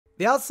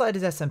The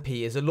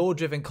Outsiders-SMP is a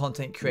lore-driven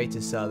content creator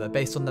server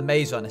based on the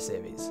Maze Runner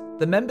series.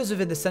 The members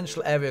within the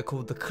central area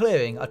called the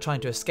Clearing are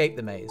trying to escape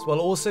the maze, while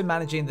also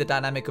managing the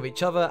dynamic of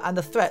each other and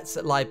the threats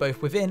that lie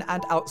both within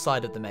and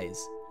outside of the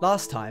maze.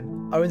 Last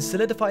time, Owen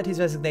solidified his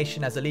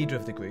resignation as a leader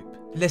of the group.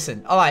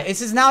 Listen, alright,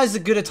 now is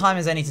as good a time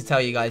as any to tell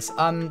you guys.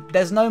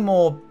 There's no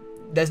more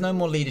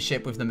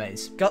leadership with the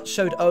maze. Guts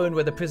showed Owen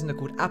where the prisoner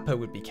called Apo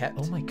would be kept.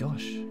 Oh my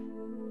gosh.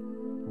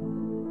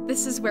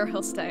 This is where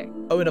he'll stay.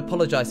 Owen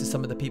apologised to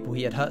some of the people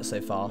he had hurt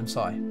so far. I'm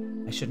sorry.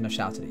 I shouldn't have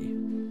shouted at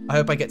you. I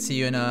hope I get to see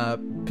you in a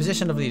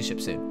position of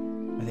leadership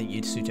soon. I think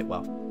you'd suit it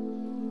well.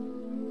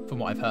 From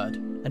what I've heard.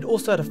 And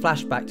also had a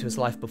flashback to his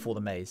life before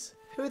the maze.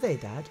 Who are they,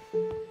 Dad?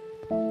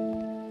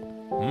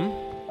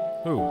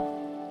 Who?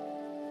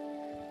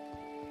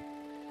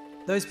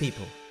 Those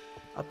people.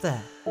 Up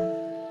there.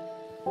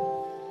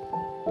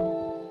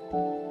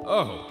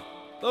 Oh,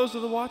 those are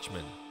the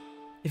Watchmen.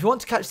 If you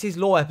want to catch these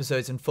lore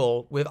episodes in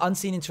full, with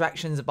unseen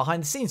interactions and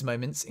behind the scenes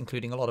moments,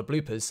 including a lot of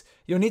bloopers,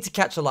 you'll need to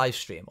catch a live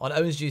stream on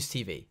Owen's Juice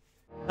TV.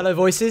 Hello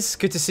voices,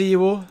 good to see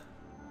you all.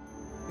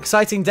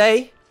 Exciting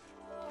day.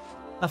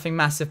 Nothing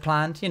massive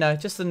planned, you know,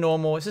 just the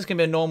normal, it's just gonna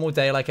be a normal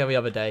day like every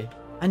other day.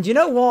 And you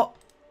know what?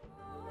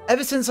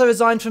 Ever since I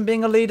resigned from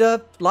being a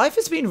leader, life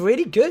has been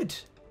really good.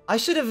 I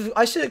should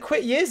have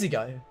quit years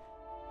ago.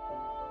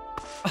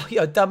 Oh,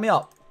 yo, dab me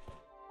up.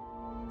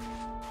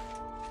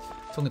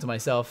 Talking to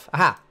myself.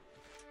 Aha!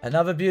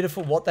 Another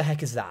beautiful, what the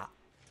heck is that?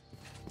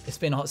 It's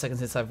been a hot second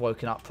since I've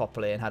woken up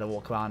properly and had a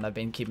walk around. I've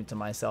been keeping to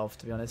myself,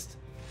 to be honest.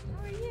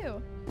 How are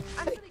you?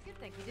 I'm pretty good,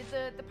 thank you.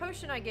 Did the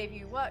potion I gave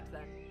you work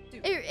then?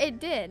 It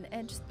did.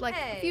 And just like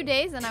a few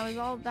days and I was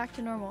all back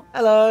to normal.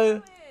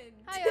 Hello.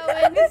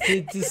 Hi, Owen.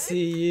 Good to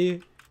see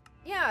you.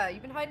 Yeah,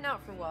 you've been hiding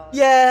out for a while.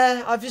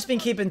 Yeah, I've just been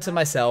keeping to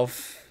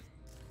myself.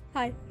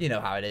 Hi. You know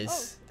how it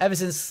is. Ever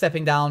since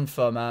stepping down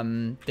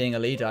from being a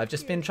leader, I've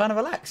just been trying to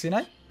relax, you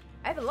know?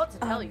 I have a lot to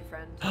tell you,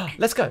 friend.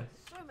 Let's go.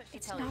 So much to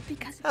It's tell not you.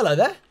 because Hello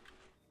there.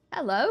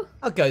 Hello.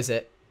 How goes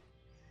it?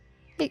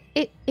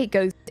 It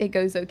goes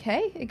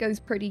okay. It goes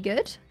pretty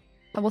good.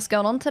 What's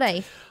going on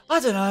today?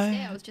 I don't know.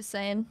 Yeah, I was just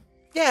saying.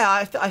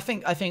 Yeah, I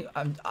think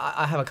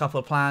I have a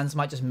couple of plans.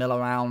 Might just mill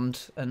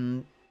around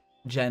and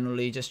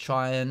generally just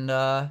try and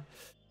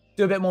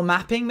do a bit more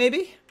mapping,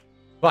 maybe.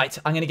 Right,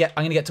 I'm gonna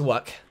get to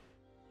work.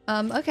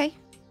 Okay.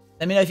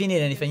 Let me know if you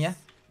need anything. Yeah.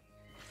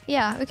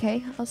 Yeah.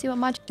 Okay. I'll see what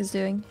magic is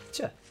doing.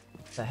 Sure.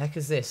 The heck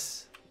is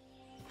this?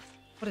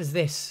 What is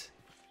this?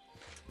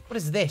 What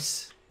is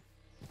this?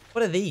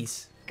 What are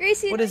these?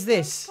 Gracie, What is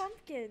this?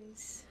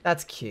 Pumpkins.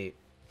 That's cute.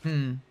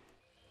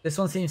 This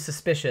one seems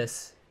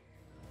suspicious.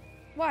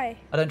 Why?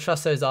 I don't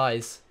trust those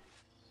eyes.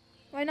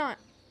 Why not?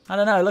 I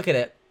don't know. Look at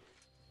it.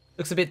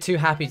 Looks a bit too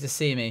happy to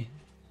see me.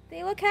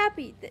 They look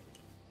happy.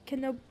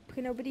 Can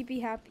nobody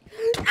be happy?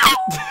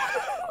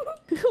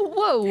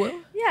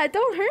 Whoa. Yeah,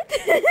 don't hurt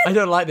them. I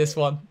don't like this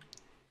one.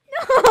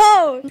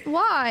 No!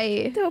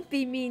 Why? Don't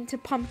be mean to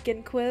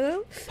Pumpkin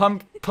Quill.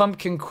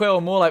 Pumpkin quill,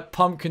 more like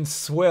pumpkin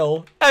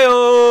swill.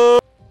 Ayo!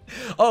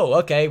 Oh,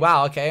 okay.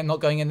 Wow. Okay, I'm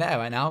not going in there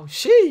right now.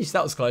 Sheesh,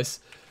 that was close.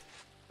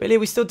 Really, are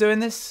we still doing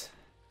this?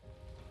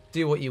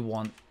 Do what you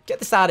want. Get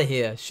this out of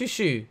here. Shoo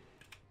shoo.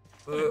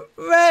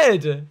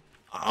 Red.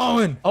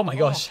 Owen! Oh my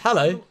gosh.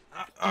 Hello.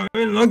 I've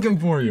been looking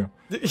for you.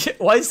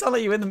 Why does it sound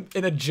like you're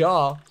in a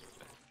jar?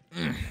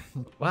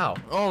 Wow.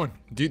 Owen,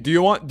 do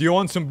you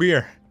want some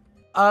beer?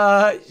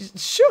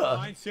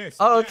 Sure.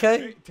 Oh,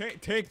 okay.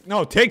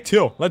 Take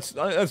two.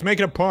 Let's make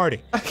it a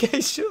party.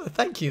 Okay, sure.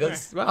 Thank you.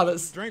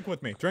 That's Drink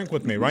with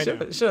me right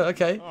now. Sure.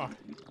 Okay. Oh.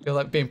 You're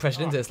like being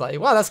pressured into this. Like,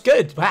 wow, that's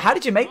good. How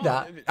did you make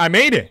that? I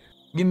made it.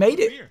 You made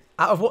it Beer.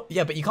 out of what?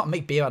 Yeah, but you can't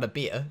make beer out of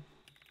beer.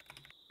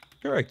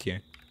 Sure I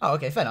can. Oh,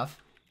 okay, fair enough.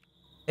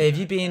 Hey, have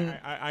you been?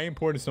 I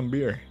imported some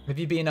beer. Have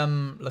you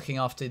been looking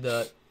after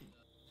the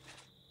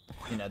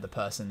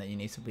person that you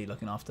need to be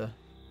looking after?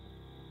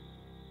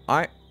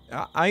 I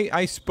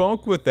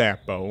spoke with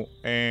Appo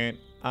and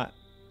I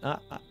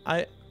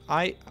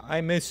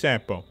miss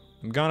Appo.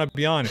 I'm gonna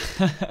be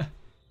honest.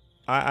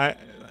 I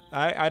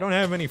don't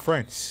have any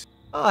friends.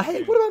 Oh,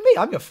 hey, what about me?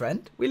 I'm your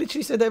friend. We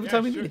literally said that every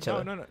time we meet each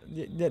other. No.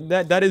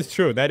 That is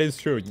true. That is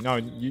true. No,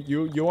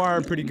 you are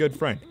a pretty good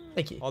friend.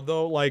 Thank you.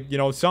 Although, like,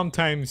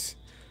 sometimes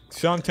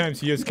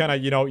you just kind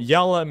of,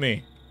 yell at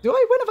me. Do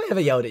I? When have I ever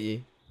yelled at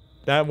you?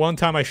 That one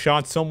time I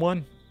shot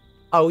someone.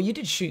 Oh, you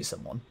did shoot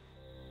someone.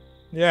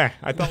 Yeah,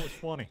 I thought it was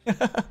funny.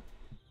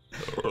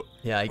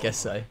 Yeah, I guess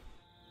so.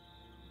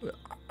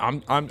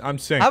 I'm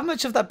saying. How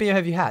much of that beer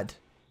have you had?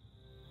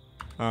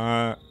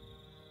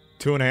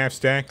 2.5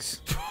 stacks.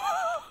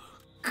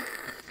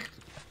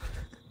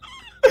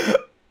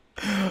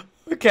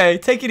 Okay,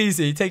 take it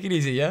easy. Take it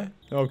easy, yeah?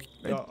 Okay.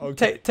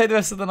 Okay. Take the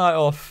rest of the night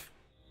off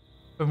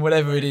from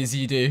whatever it is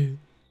you do.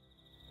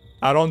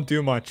 I don't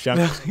do much. I'm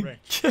just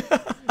rich.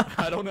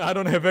 I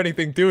don't have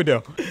anything to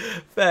do.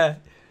 Fair.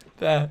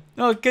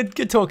 Oh,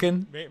 good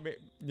talking.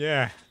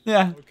 Yeah.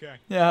 Yeah. Okay.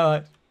 Yeah,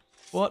 alright.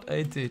 What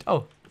a dude.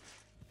 Oh.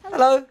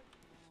 Hello.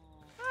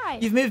 Hi.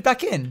 You've moved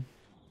back in.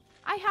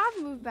 I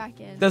have moved back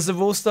in. Does the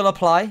rule still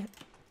apply?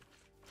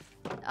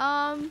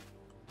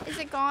 Is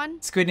it gone?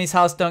 Squidney's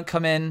house, don't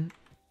come in.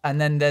 And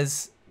then there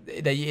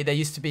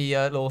used to be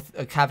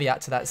a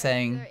caveat to that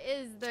saying,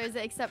 There is,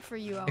 except for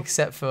you, Owen.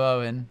 except for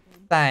Owen.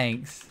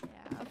 Thanks.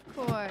 Yeah, of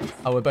course.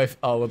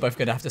 Oh, we're both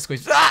gonna have to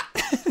squeeze. Ah!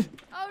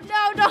 Oh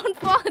no, don't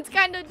fall. It's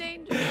kind of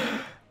dangerous.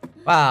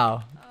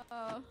 Wow.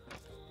 Oh,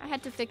 I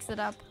had to fix it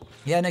up.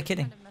 Yeah, no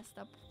kidding. Kind of messed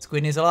up.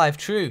 Squidney's alive.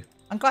 True.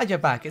 I'm glad you're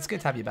back. It's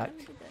good to have you back.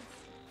 Look at this.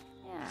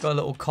 Yeah. Got a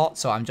little cot,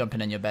 so I'm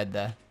jumping in your bed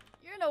there.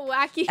 You're in a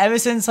wacky. Ever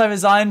since I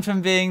resigned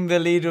from being the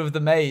leader of the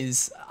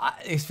maze,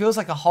 it feels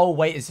like a whole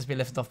weight has just been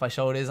lifted off my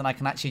shoulders, and I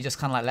can actually just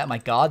kind of like let my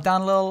guard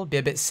down a little, be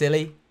a bit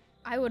silly.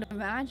 I would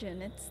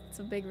imagine it's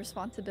a big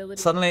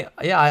responsibility. Suddenly,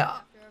 yeah,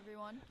 After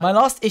everyone. my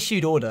last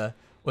issued order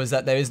was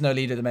that there is no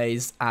leader of the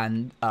maze,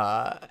 and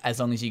as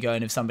long as you go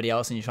in with somebody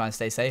else and you try and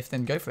stay safe,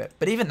 then go for it.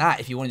 But even that,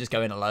 if you want to just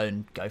go in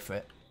alone, go for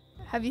it.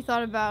 Have you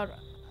thought about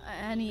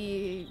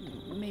any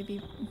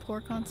maybe poor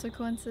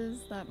consequences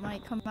that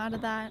might come out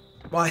of that?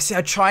 Well, I see,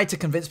 I tried to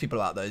convince people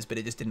about those, but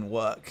it just didn't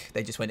work.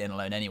 They just went in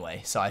alone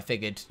anyway. So I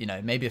figured, you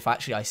know, maybe if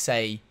actually I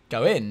say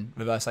go in,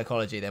 reverse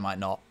psychology, they might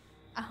not.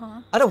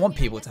 Uh-huh. I don't want I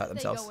mean, people I to guess hurt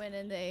if themselves. They go in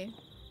and they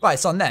Right,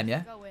 it's on them,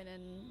 yeah? go in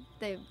and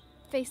they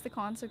face the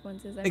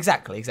consequences. I mean,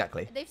 Exactly,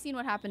 exactly. they've seen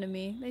what happened to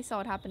me. They saw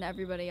what happened to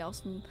everybody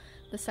else from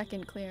the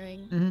second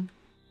clearing. hmm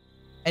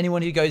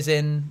Anyone who goes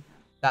in,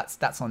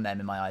 that's on them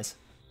in my eyes.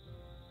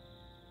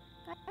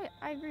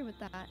 I agree with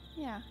that.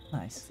 Yeah.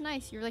 Nice. It's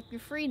nice. You're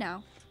free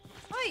now.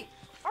 Hi,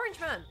 Orange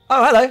Man.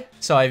 Oh, hello.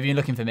 Sorry, have you been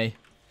looking for me?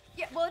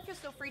 Yeah, well, if you're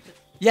still free to.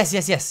 Yes,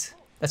 yes, yes.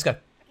 Let's go.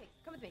 Okay,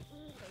 come with me.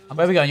 And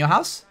where are we going? Your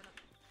house?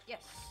 Yes.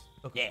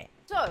 Yeah.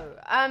 So,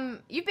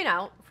 you've been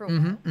out for a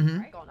while.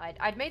 Right? Gone.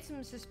 I'd made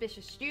some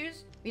suspicious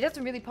stews. We'd had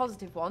some really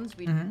positive ones.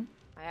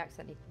 I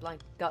accidentally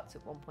blind guts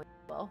at one point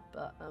as well,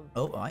 but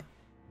Oh, all right.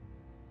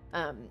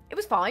 it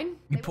was fine.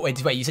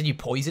 Wait, you said you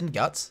poisoned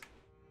guts?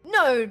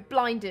 No,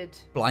 blinded.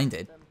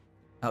 Blinded?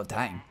 Oh,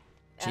 dang.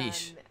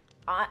 Jeesh.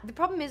 The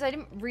problem is I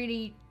didn't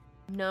really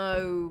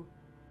know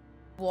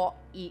what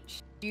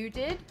each stew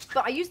did,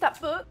 but I used that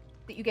book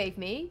that you gave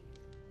me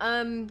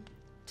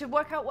to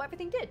work out what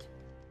everything did.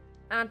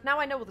 And now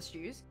I know all the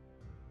stews.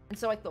 And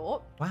so I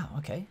thought, Wow,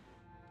 okay.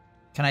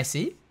 Can I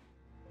see?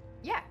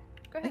 yeah,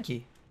 go ahead. Thank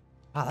you.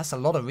 Wow, that's a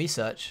lot of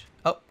research.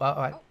 Oh, all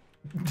right.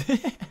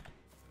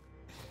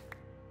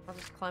 I'll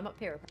just climb up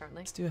here,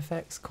 apparently. Stew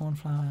effects,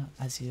 cornflower,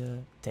 azure,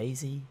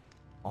 daisy,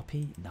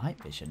 oppie,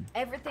 night vision.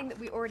 Everything that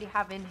we already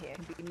have in here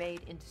can be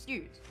made into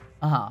stews.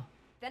 Uh-huh.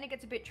 Then it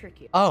gets a bit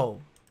trickier. Oh.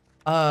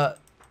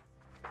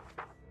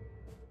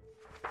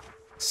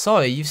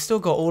 Sorry, you've still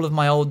got all of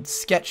my old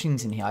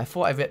sketchings in here. I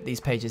thought I ripped these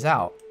pages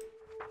out.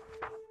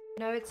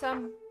 No, it's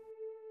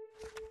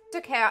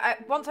okay.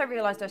 Once I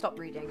realised I stopped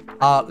reading.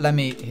 Let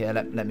me do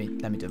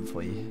them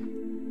for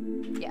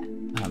you. Yeah.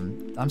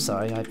 I'm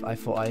sorry. I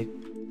thought I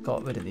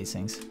got rid of these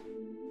things.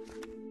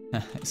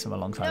 It's from a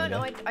long time ago.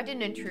 No, I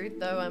didn't intrude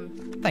though.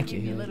 Thank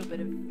Gave me you. a little bit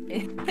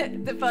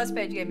of the first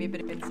page gave me a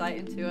bit of insight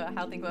into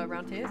how things were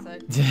around here. So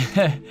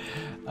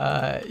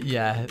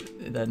Yeah,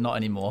 they're not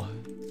anymore.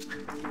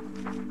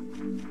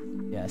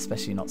 Yeah,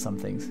 especially not some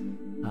things.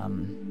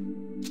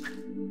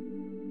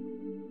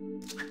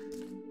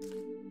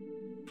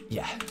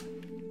 Yeah.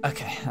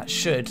 Okay, that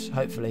should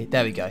hopefully.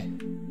 There we go.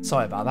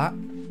 Sorry about that.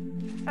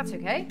 that's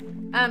okay.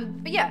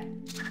 But yeah.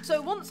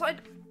 So once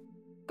I'd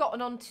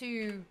gotten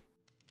onto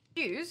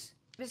stews,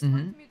 it's time to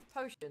move to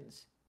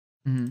potions.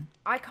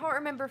 I can't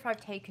remember if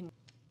I've taken,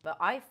 but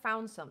I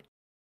found something.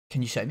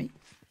 Can you show me?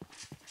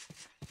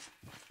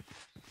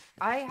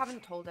 I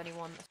haven't told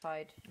anyone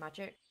aside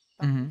Magic,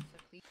 so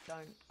please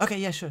don't. Okay,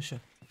 yeah, sure.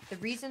 The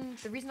reason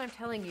I'm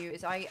telling you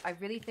is I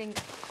really think,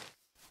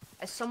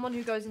 as someone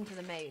who goes into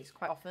the maze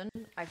quite often,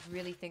 I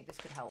really think this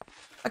could help.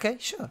 Okay,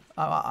 sure.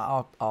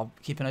 I'll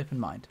keep an open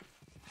mind.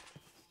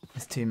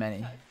 There's too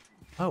many.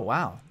 Oh,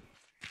 wow.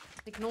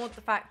 Ignore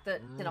the fact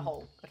that it's in a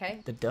hole, okay?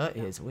 The dirt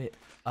here is weird.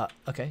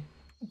 Okay.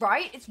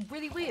 Right? It's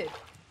really weird.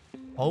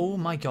 Oh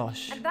my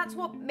gosh. And that's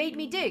what made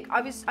me dig.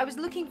 I was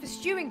looking for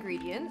stew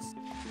ingredients,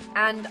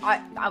 and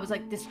I was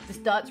like, this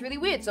dirt's really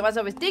weird. So as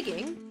I was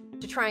digging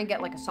to try and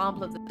get like a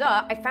sample of the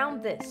dirt, I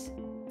found this,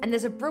 and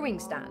there's a brewing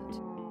stand,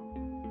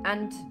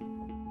 and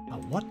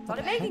What?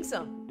 started making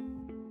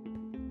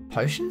some.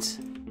 Potions?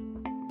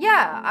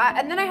 Yeah,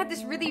 and then I had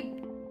this really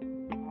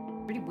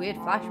weird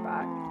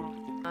flashback.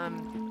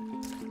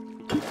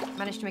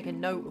 Managed to make a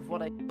note of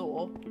what I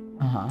saw.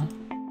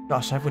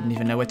 Gosh, I wouldn't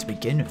even know where to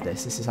begin with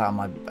this. This is I'm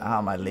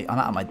out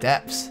of my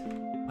depths.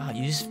 Wow,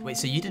 wait,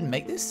 so you didn't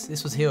make this?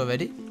 This was here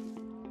already?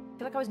 I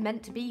feel like I was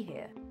meant to be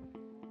here.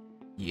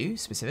 You,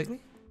 specifically?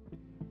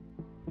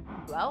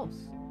 Who else?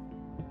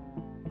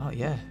 Oh,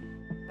 yeah.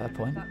 Fair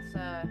point. That's,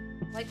 I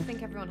like to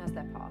think everyone has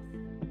their path.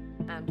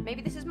 And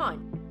maybe this is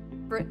mine.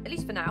 At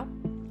least for now.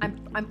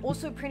 I'm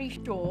also pretty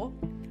sure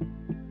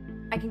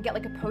I can get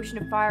like a potion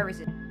of fire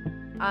resistance.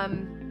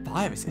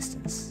 Fire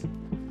resistance?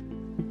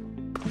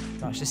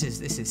 Gosh, this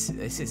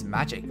is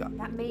magic.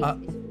 That maze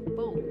is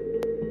full.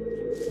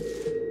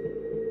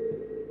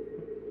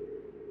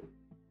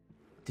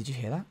 Did you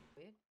hear that?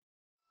 Weird.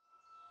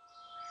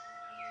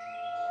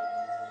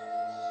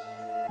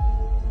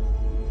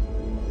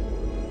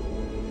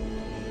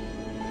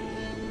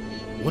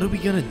 What are we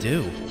gonna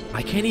do?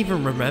 I can't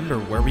even remember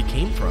where we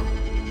came from.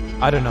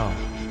 I don't know.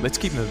 Let's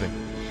keep moving.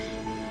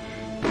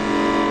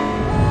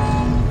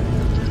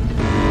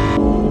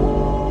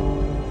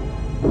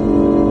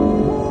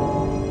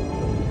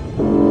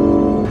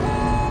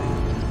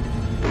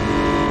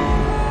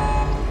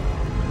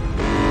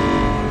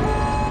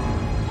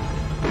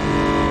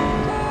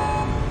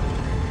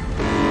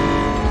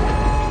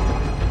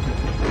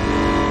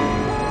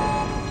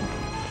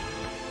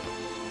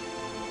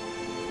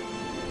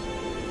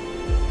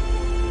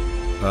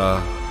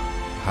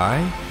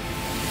 Hi?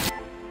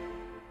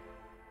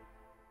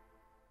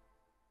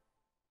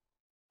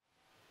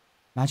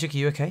 Magic, are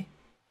you okay?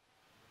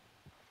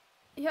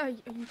 Yeah, are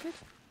you good?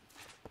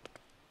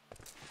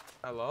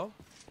 Hello?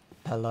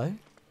 Hello?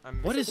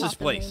 What is this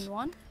place?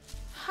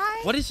 Hi.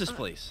 What is this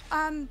place?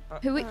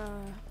 Who?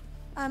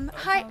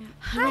 Hi.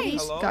 Hi.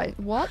 These Hello? guys?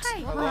 What?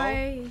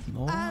 Hi.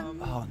 More?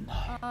 oh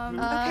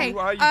no. Okay. Who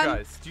are you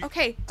guys?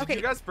 Okay. Did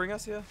you guys bring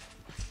us here?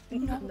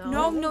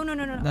 No. No, no,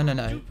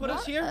 no. You put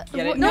us here?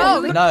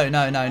 No. No.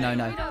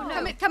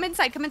 Come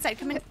inside. Come in.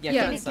 Get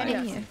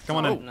in here. Come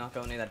on in. Not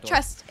go near that door.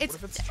 Trust. What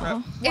if it's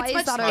trapped? Why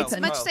is that It's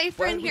open? much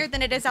safer in here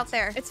than it is out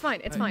there. It's fine.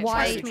 It's fine.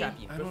 Why? Trust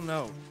me. I don't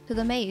know. To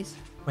the maze.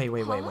 Wait.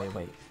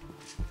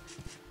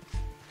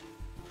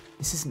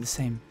 This isn't the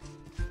same.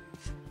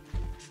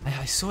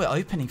 I saw it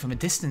opening from a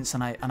distance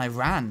and I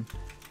ran.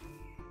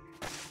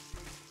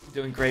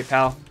 Doing great,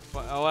 pal.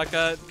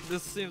 Aleka,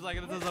 this seems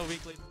like this is a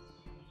weekly.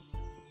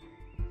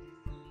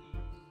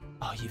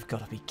 Oh, you've got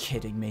to be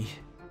kidding me.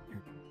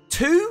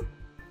 2?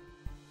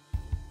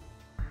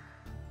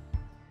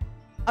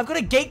 I've got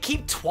to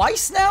gatekeep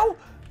twice now?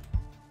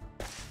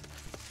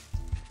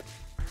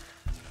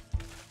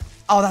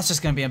 Oh, that's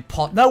just going to be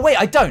impossible. No, wait,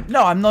 I don't.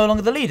 No, I'm no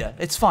longer the leader.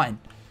 It's fine.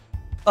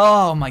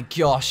 Oh my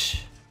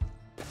gosh.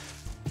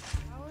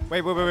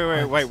 Wait.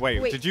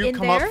 Wait, Did you in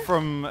come there? up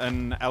from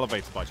an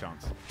elevator by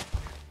chance?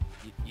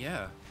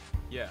 Yeah.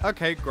 Yeah.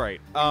 Okay,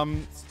 great.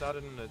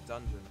 Started in a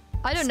dungeon.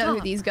 I don't know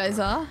who these guys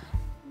are.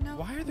 No.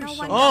 Why are there so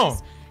one many? Oh,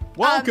 does.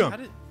 welcome How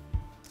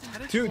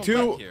did to you get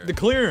here? the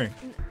clearing.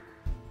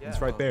 Yeah. It's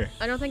right there.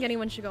 I don't think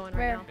anyone should go in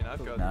Where? right I mean,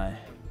 I've got. No.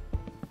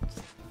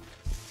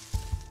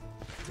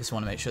 Just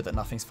want to make sure that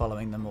nothing's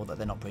following them or that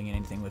they're not bringing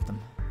anything with them.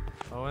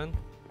 Owen?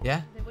 Yeah?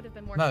 now. They would have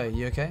been more. Mo,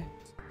 you okay?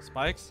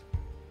 Spikes?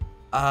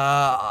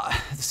 The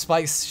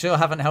spikes sure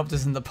haven't helped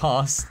us in the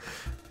past.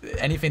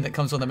 Anything that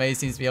comes on the maze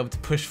seems to be able to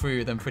push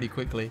through them pretty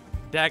quickly.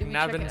 Dag Do we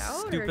check Navin, it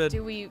out, or stupid.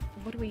 do we?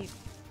 What do we?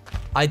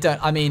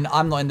 I mean,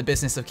 I'm not in the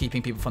business of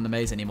keeping people from the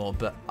maze anymore,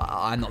 but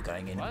I'm not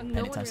going in What? No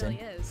anytime one soon.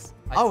 really is.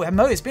 Oh,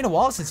 Mo, it's been a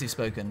while since you've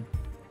spoken.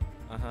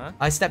 Uh-huh.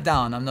 I stepped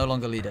down. I'm no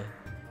longer leader.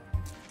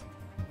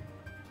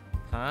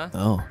 Huh?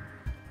 Oh.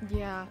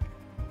 Yeah.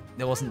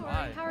 There wasn't.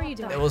 How are you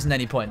doing? There wasn't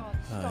any point.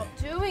 Stop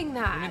doing What do you mean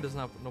that. there's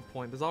no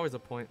point? There's always a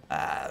point.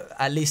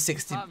 At least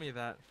 60. Taught me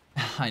that.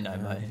 I know,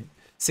 Mo.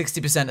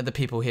 60% of the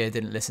people here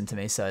didn't listen to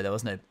me, so there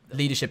was no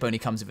leadership. Only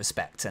comes with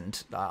respect,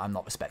 and I'm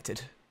not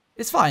respected.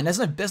 It's fine. There's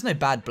no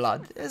bad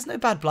blood. There's no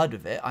bad blood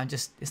with it.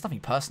 it's nothing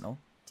personal.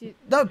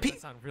 No, You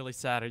sound really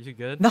sad. Are you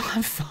good? No,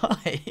 I'm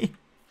fine.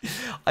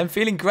 I'm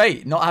feeling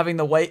great. Not having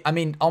the weight. I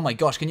mean, oh my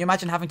gosh, can you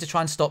imagine having to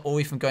try and stop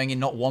Ori from going in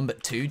not one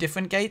but 2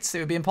 different gates? It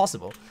would be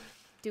impossible.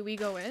 Do we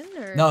go in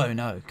or?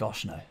 No,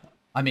 gosh, no.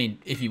 I mean,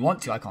 if you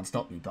want to, I can't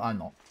stop you, but I'm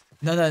not.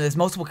 No, there's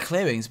multiple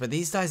clearings, but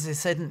these guys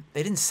they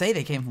didn't say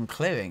they came from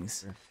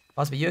clearings.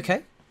 Osby, you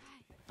okay?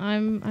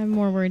 I'm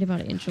more worried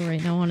about Angel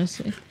right now,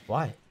 honestly.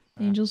 Why?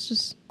 Angel's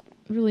just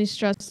really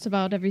stressed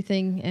about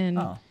everything and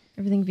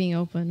everything being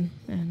open,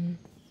 and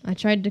I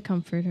tried to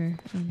comfort her.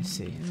 I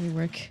see. It didn't really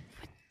work.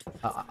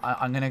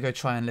 I'm gonna go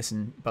try and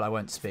listen, but I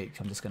won't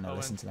speak. I'm just gonna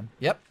listen to them.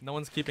 Yep. No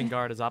one's keeping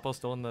guard. Is Apple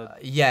still in the...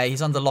 Yeah,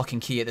 he's under lock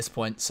and key at this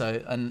point,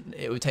 and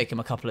it would take him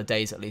a couple of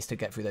days at least to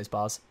get through those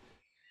bars.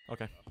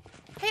 Okay.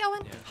 Hey,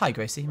 Owen. Hi,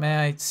 Gracie. May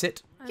I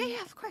sit?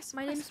 Yeah, of course.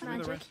 My name's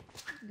Magic.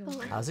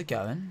 How's it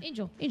going?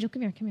 Angel,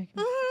 come here.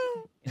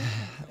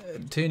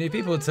 2 new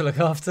people to look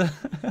after.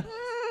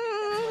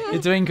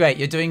 You're doing great.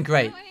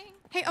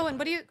 Hey, Owen.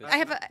 What do you? I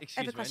have a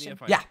Excuse me, question.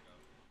 Yeah.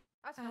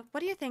 What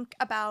do you think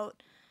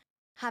about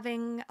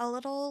having a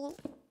little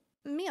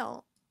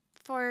meal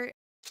to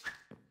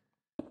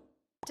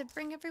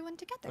bring everyone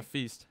together? A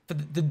feast. For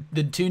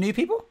the 2 new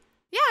people?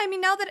 Yeah, I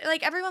mean, now that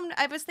everyone,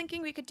 I was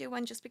thinking we could do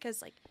one just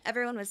because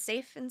everyone was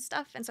safe and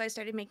stuff, and so I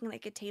started making a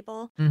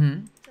table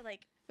Mm-hmm. to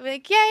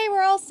be yay,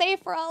 we're all safe,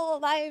 we're all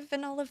alive,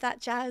 and all of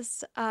that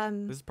jazz.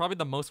 This is probably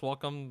the most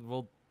welcome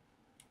we'll...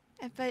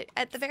 But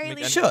at the very make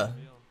least, Sure.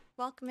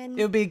 welcome in.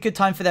 It'll be a good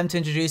time for them to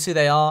introduce who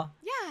they are.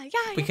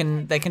 Yeah.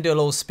 They can do a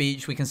little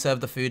speech. We can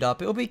serve the food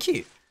up. It'll be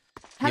cute.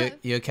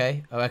 You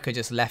okay? Oeka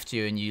just left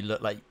you, and you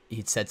look like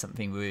he'd said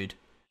something rude.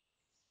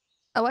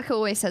 Oeka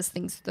always says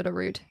things that are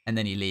rude. And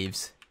then he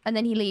leaves. And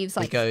then he leaves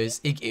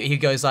He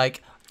goes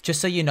like,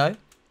 just so you know,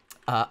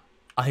 I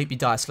hope you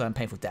die a slow and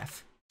painful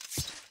death.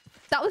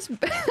 That was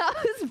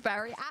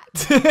very act.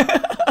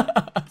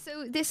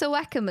 So this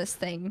Oekamus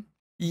thing.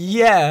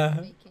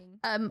 Yeah.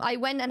 I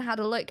went and had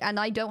a look, and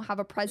I don't have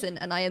a present,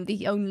 and I am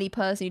the only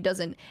person who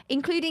doesn't,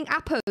 including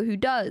Apo, who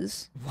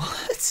does.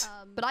 What?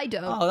 But I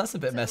don't. Oh, that's a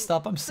bit messed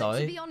up. I'm But to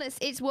sorry. be honest,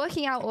 it's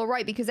working out all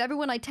right because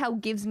everyone I tell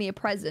gives me a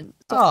present.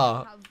 So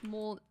Oh. I have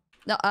more.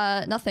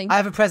 Nothing. I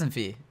have a present for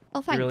you.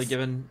 Oh, thanks. You're really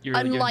giving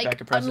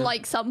back a present?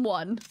 Unlike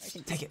someone.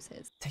 Take it.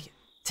 Take it.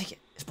 Take it.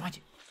 It's behind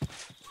you.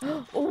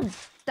 Oh,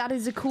 that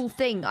is a cool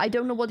thing. I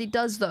don't know what it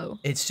does though.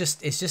 It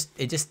just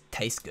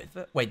tastes good.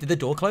 Wait, did the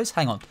door close?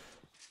 Hang on.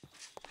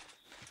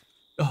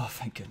 Oh,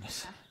 thank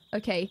goodness.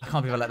 Okay. I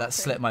can't believe I let that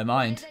slip my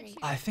mind.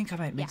 I think I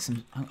might make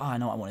some. Oh, I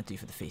know what I want to do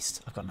for the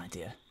feast. I've got an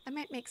idea. I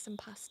might make some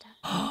pasta.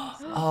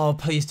 Oh,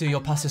 please do. Your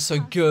pasta's so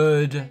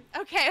good.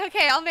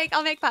 Okay, I'll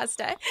make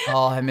pasta.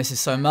 Oh, I miss it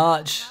so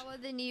much. How are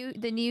the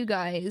new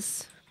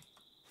guys?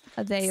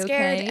 Are they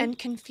Scared okay? and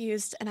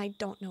confused, and I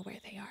don't know where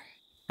they are.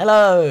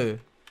 Hello.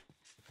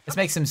 Let's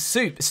make some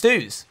stews.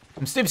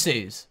 Some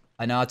stews.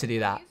 I know how to do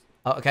that.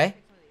 Oh, okay.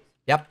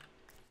 Yep.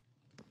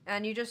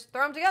 And you just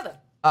throw them together.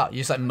 Oh,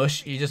 you just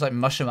like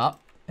mush them up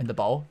in the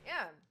bowl.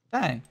 Yeah.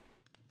 Dang.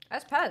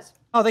 That's Pez.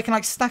 Oh, they can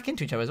like stack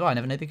into each other as well. I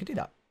never knew they could do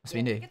that. Must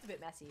be new. It gets a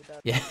bit messy,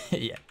 but... Yeah,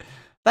 yeah.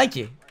 Thank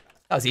you.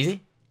 That was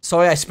easy.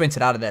 Sorry I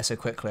sprinted out of there so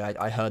quickly.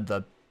 I heard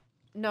the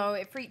No,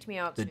 it freaked me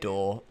out the too.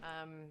 door.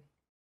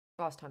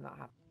 Last time that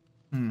happened.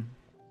 Hmm.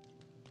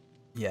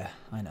 Yeah,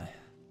 I know.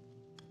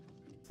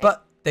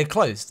 But they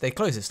closed. They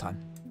closed this time.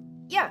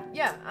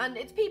 Yeah, and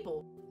it's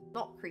people,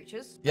 not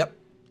creatures. Yep.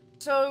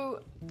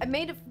 So I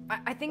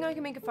think I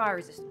can make a fire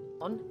resistant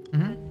one.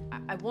 Mhm.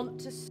 I want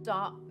to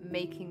start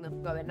making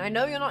them go in. I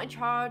know you're not in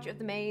charge of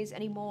the maze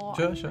anymore.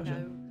 Sure, I sure, sure.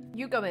 know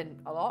you go in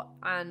a lot,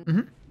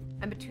 and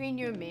between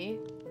you and me,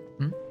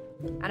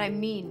 and I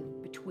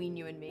mean between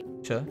you and me,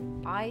 Sure.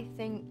 I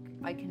think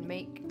I can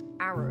make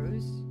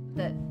arrows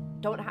that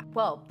don't have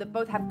that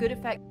both have good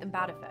effects and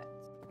bad effects.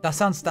 That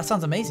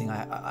sounds amazing.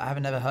 I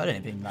haven't never heard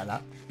anything like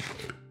that.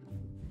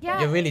 Yeah.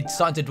 You're really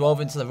starting to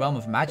delve into the realm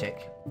of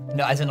magic.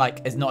 No, as in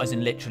like, it's not as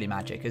in literally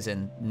magic, as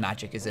in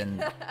magic, as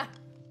in.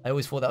 I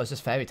always thought that was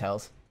just fairy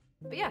tales.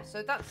 But yeah,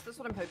 so that's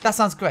what I'm hoping. That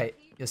sounds great.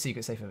 Your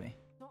secret's safe with me.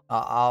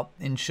 I'll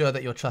ensure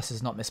that your trust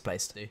is not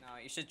misplaced. No,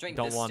 you should drink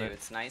Don't this want stew. it.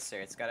 It's nicer.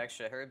 It's got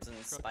extra herbs and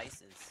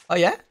spices. Oh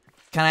yeah?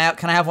 Can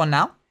I have one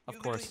now? Of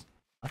course.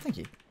 Oh, thank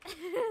you.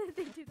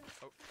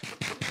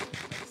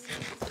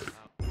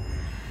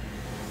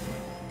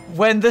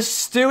 When the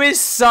stew is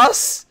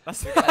sus.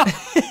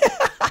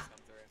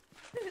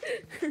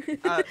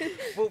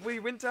 Well, we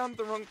went down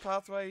the wrong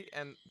pathway,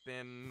 and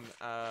then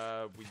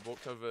we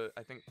walked over,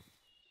 I think,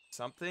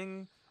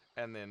 something,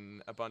 and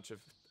then a bunch of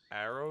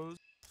arrows.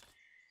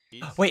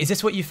 Wait, is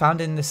this what you found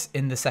in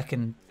the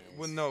second?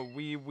 Well, no,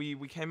 we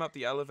came up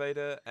the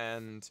elevator,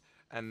 and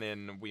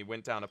then we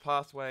went down a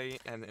pathway,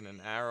 and then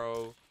an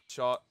arrow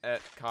shot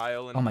at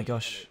Kyle. And Oh my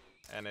gosh.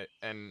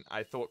 And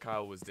I thought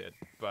Kyle was dead,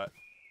 but.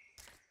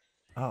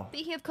 Oh.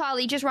 Speaking of Kyle,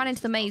 he just ran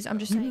into the maze. I'm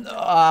just saying.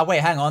 Wait,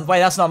 hang on. Wait,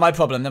 that's not my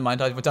problem. Never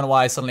mind. I don't know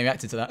why I suddenly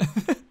reacted to that.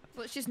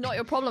 Well, it's just not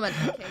your problem.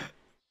 Okay.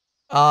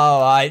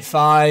 Alright,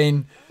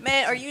 fine.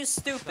 Man, are you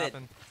stupid?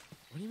 What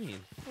do you mean?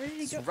 Where did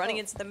he go? Running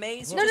into the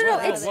maze? No,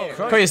 it's...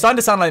 Bro, you're starting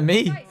to sound like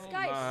me.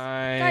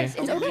 Guys,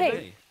 it's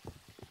okay.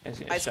 I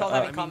just call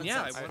having common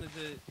sense. I wanted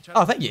to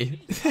Oh, thank you.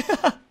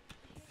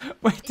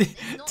 Wait,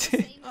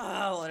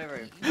 Oh,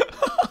 whatever.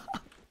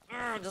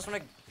 Just wanna...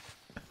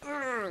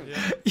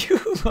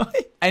 You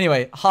right?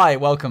 Anyway, hi,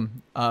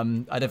 welcome. I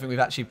don't think we've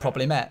actually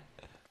properly met.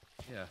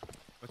 Yeah.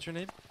 What's your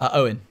name?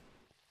 Owen.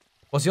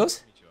 What's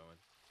yours?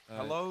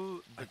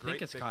 Hello, the I great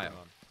think it's big Kyle. man.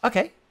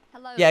 Okay.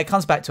 Hello. Yeah, it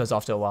comes back to us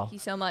after a while. Thank you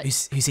so much.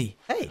 Who's he?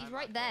 Hey. He's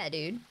right there,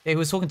 dude. He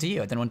was talking to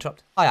you. I didn't want to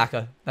interrupt. Hi,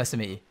 Akka. Nice to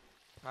meet you.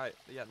 Hi,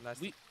 yeah, nice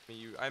to meet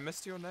you. I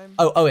missed your name.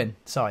 Oh, Owen.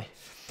 Sorry.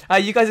 Are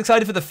you guys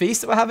excited for the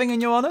feast that we're having in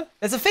your honor?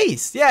 There's a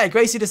feast. Yeah,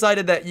 Gracie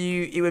decided that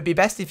it would be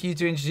best if you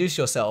to introduce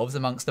yourselves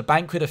amongst the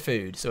banquet of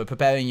food. So we're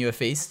preparing you a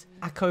feast.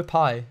 Akko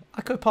pie.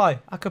 Akko pie.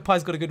 Akko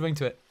pie's got a good ring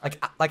to it.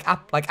 Like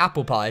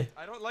apple pie.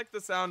 I don't like the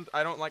sound.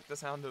 I don't like the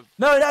sound of.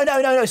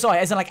 No. Sorry,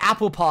 as in like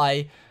apple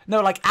pie. No,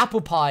 like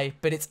apple pie,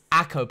 but it's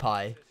Akko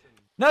pie.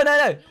 No.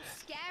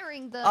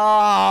 Scaring the.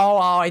 Oh,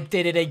 I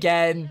did it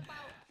again.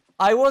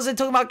 I wasn't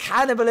talking about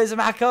cannibalism,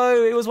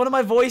 Akko. It was one of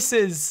my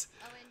voices.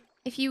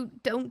 If you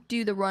don't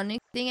do the running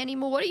thing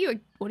anymore, what do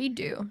you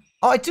do?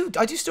 Oh, I do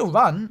still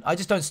run. I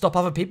just don't stop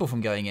other people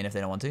from going in if they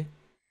don't want to.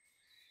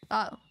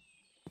 Oh.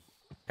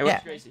 Hey, Yeah.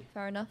 what's Gracie?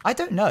 Fair enough. I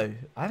don't know.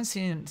 I haven't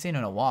seen her in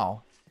a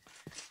while.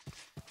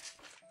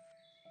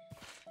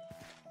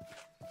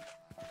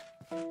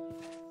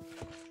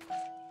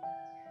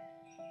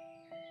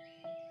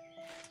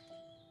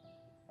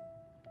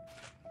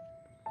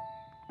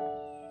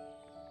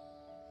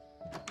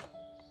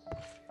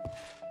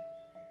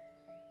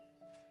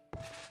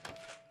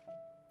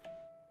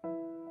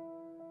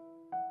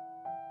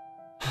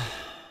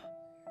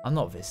 I'm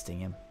not visiting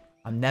him.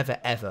 I'm never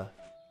ever.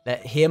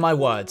 Hear my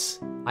words.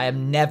 I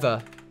am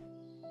never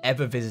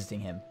ever visiting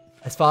him.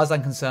 As far as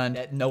I'm concerned,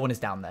 no one is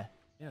down there.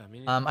 Yeah, I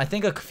mean. I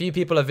think a few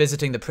people are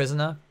visiting the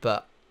prisoner,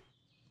 but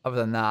other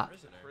than that,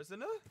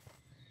 Prisoner?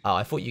 Oh,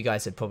 I thought you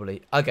guys had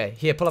probably... Okay,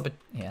 here, pull up a...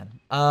 Yeah.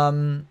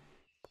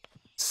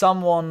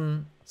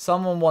 Someone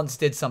once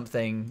did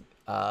something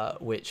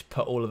which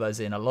put all of us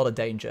in a lot of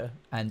danger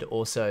and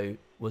also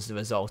was the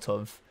result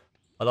of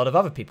a lot of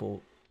other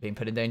people being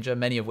put in danger,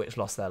 many of which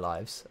lost their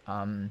lives.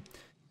 And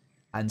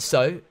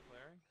so...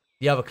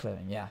 The other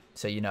clearing, yeah.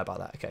 So you know about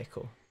that. Okay,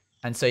 cool.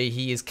 And so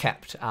he is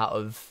kept out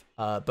of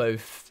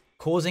both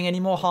causing any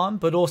more harm,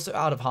 but also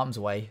out of harm's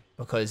way,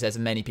 because there's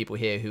many people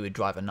here who would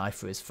drive a knife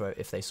through his throat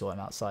if they saw him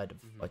outside of,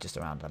 or just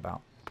around and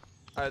about.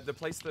 The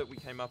place that we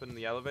came up in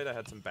the elevator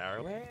had some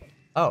barrels.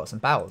 Oh, some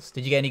barrels.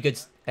 Did you get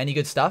any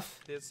good stuff?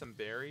 There's some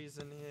berries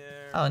in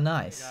here. Oh,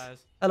 nice. Hey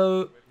guys.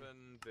 Hello.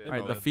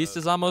 Alright, the feast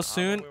is almost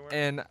soon,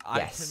 and I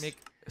Yes. can make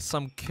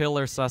some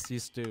killer sussy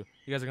stew.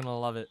 You guys are gonna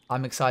love it.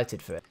 I'm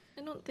excited for it.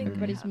 I don't think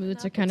Everybody's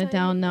moods are kind of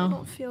down I now.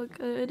 don't feel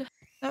good.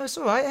 No, it's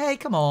all right. Hey,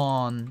 come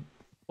on.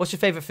 What's your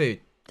favorite food?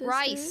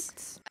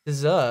 Rice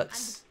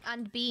Desserts.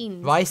 and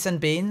beans. Rice and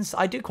beans.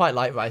 I do quite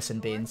like rice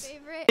and beans.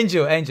 Favorite?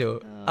 Angel.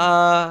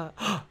 More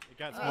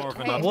of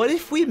an What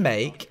if we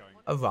make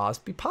a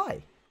raspberry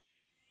pie?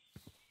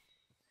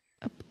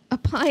 A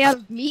pie out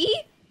of me?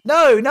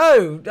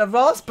 No, a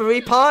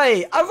raspberry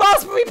pie. A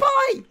raspberry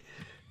pie.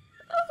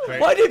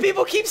 Why do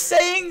people keep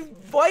thinking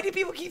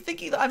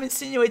that I'm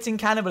insinuating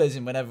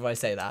cannibalism whenever I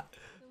say that?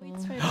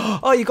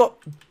 Oh, you got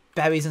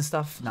berries and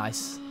stuff.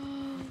 Nice.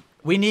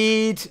 We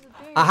need...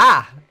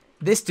 Aha!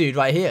 This dude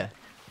right here.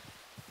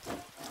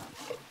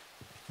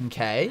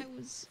 Okay.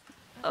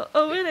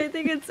 Oh, and I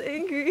think it's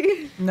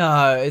angry.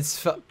 No,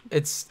 it's...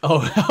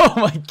 Oh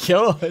my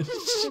gosh.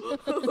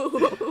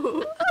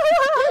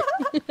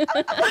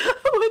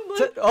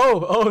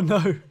 Oh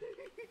no.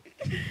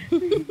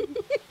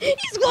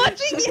 He's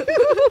watching you!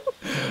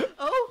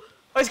 Oh,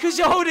 it's because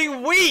you're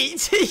holding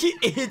wheat, you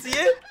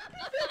idiot.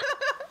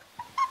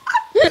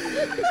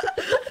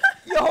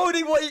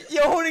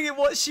 You're holding it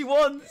what she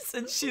wants,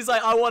 and she's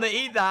like, I want to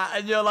eat that,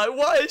 and you're like,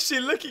 why is she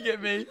looking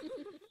at me?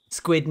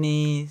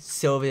 Squidney,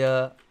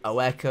 Sylvia,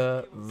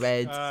 Aweka,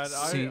 Red,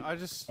 Soup,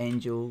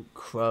 Angel,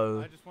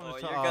 Crow. Oh,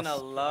 you're gonna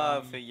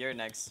love who you're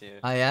next to.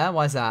 Oh yeah,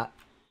 why's that?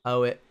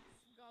 Oh, it.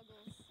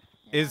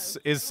 Is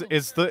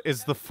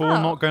the fool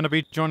not going to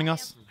be joining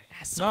us?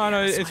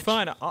 No, it's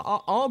fine.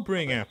 I'll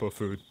bring Apple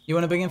food. You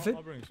want to bring in food?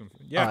 I'll bring some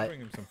food. Yeah, All right.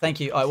 bring him some food. Thank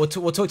you. All right,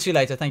 we'll talk to you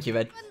later. Thank you,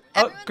 Red.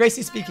 Oh,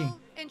 Gracie speaking.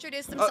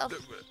 Introduce themselves,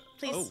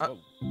 please. There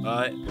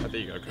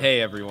you go. Hey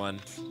everyone.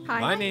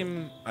 Hi. My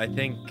name, I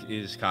think,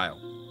 is Kyle.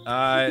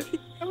 I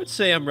would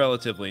say I'm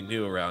relatively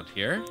new around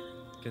here,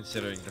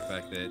 considering the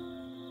fact that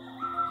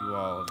you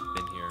all have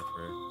been here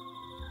for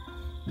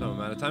some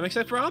amount of time,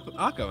 except for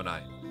Akko and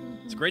I.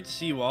 It's great to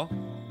see you all.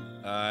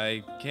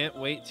 I can't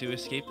wait to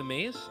escape the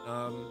maze.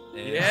 And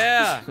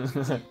Yeah!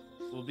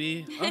 We'll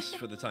be us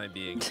for the time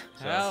being. So.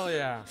 Hell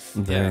yeah.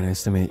 Very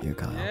nice to meet you,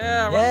 Kyle.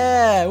 Yeah.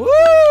 Yeah.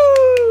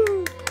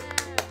 Woo!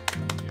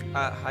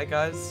 Hi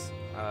guys.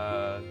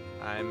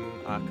 I'm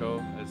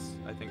Akko, as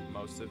I think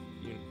most of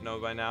you know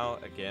by now.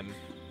 Again,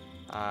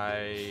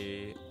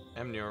 I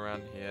am new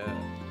around here.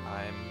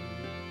 I'm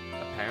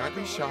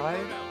apparently shy.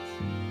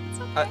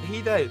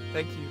 He did.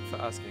 Thank you for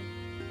asking.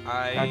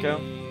 I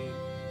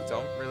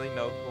don't really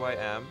know who I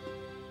am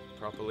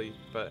properly,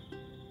 but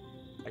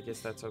I guess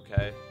that's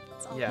okay.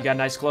 Yeah. You got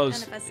nice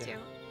clothes. None of us do.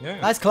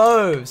 Yeah. Nice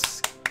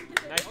clothes.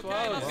 Nice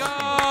clothes. Let's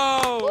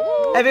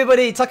go!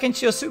 Everybody, tuck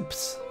into your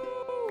soups.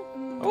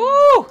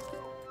 Woo!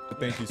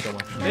 Thank you so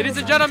much. Ladies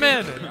and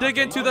gentlemen, dig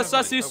into the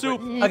sussy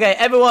soup. Okay,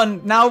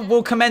 everyone, now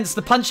we'll commence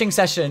the punching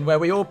session where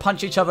we all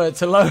punch each other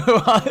to lower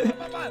our...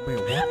 Wait,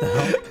 what the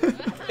hell?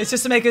 It's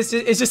just to make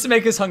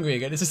us hungry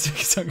again. It's just to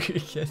make us hungry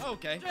again.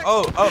 Okay.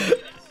 Oh.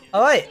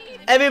 All right,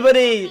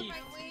 everybody,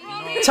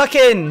 tuck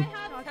in.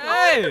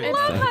 Hey!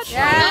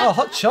 Oh,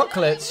 hot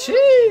chocolate.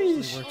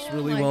 Sheesh. Works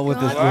really well with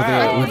the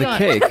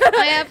cake.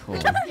 I have. Cool.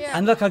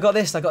 And look, I got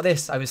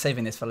this. I was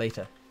saving this for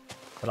later,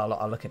 but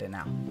I'll look at it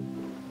now.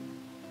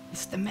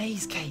 It's the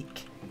maze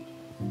cake.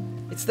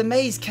 It's the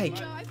maze cake.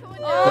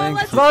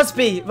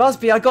 Raspberry,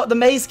 I got the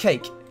maze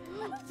cake.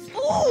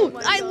 Oh,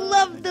 I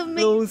love the maze.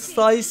 Little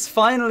slice,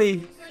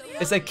 finally.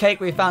 It's a cake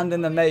we found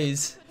in the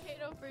maze.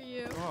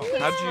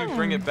 How'd you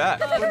bring it back?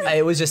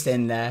 It was just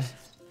in there.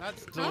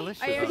 That's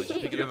delicious.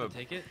 Pick it up.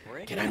 Take it.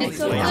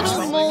 It's a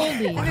little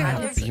moldy.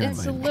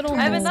 It's a little moldy.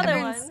 I have another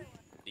one.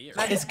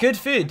 It's good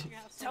food.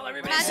 Tell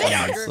everybody.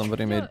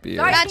 Somebody made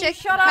beer. Magic.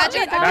 Shut up.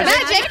 Magic.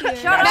 Magic.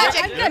 Shut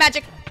up.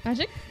 Magic.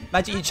 Magic?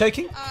 Magic, you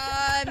choking?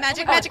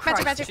 Magic.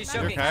 She's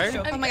choking.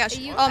 Okay. Oh my gosh.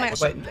 Oh my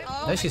gosh. Wait,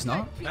 no, she's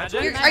not.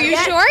 Are you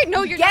sure?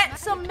 No, you're not. Get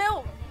some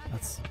milk.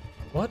 That's.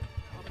 What?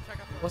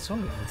 What's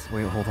wrong with it?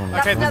 Wait, hold on.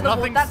 Okay, there's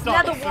nothing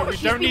stopped, so we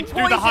don't need to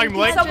do the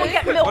Heimlich. Someone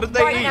get milk. What did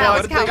they eat? now.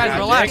 What did they Guys,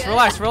 eat?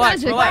 relax.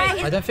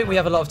 I don't think we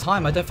have a lot of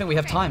time. Everyone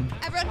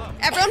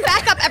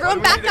back up.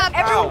 Everyone back up.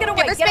 Everyone get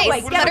away. Give her Get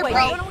away. space. Get Let her away.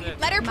 breathe.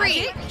 Let her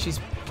breathe.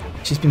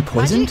 She's been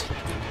poisoned?